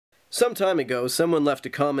Some time ago, someone left a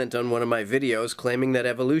comment on one of my videos claiming that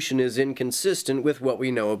evolution is inconsistent with what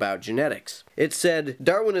we know about genetics. It said,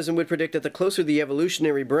 Darwinism would predict that the closer the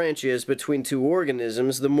evolutionary branch is between two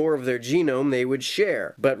organisms, the more of their genome they would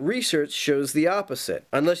share. But research shows the opposite,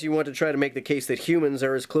 unless you want to try to make the case that humans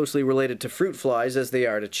are as closely related to fruit flies as they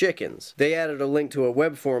are to chickens. They added a link to a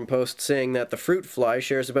web forum post saying that the fruit fly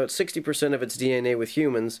shares about 60% of its DNA with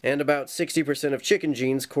humans, and about 60% of chicken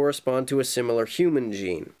genes correspond to a similar human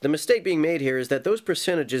gene. The mistake being made here is that those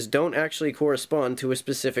percentages don't actually correspond to a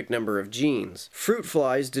specific number of genes. Fruit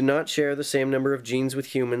flies do not share the same number of genes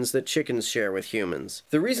with humans that chickens share with humans.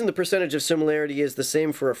 The reason the percentage of similarity is the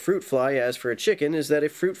same for a fruit fly as for a chicken is that a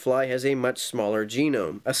fruit fly has a much smaller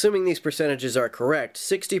genome. Assuming these percentages are correct,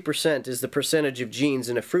 60% is the percentage of genes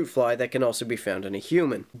in a fruit fly that can also be found in a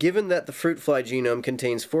human. Given that the fruit fly genome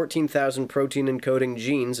contains 14,000 protein encoding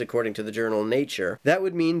genes according to the journal Nature, that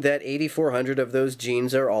would mean that 8,400 of those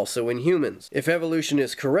genes are also in humans. If evolution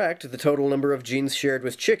is correct, the total number of genes shared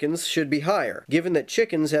with chickens should be higher. Given that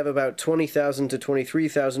chickens have about 20,000 to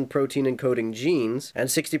 23,000 protein encoding genes, and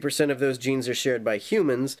 60% of those genes are shared by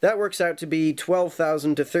humans, that works out to be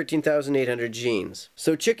 12,000 to 13,800 genes.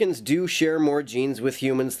 So chickens do share more genes with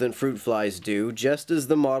humans than fruit flies do, just as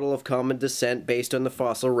the model of common descent based on the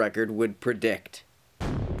fossil record would predict.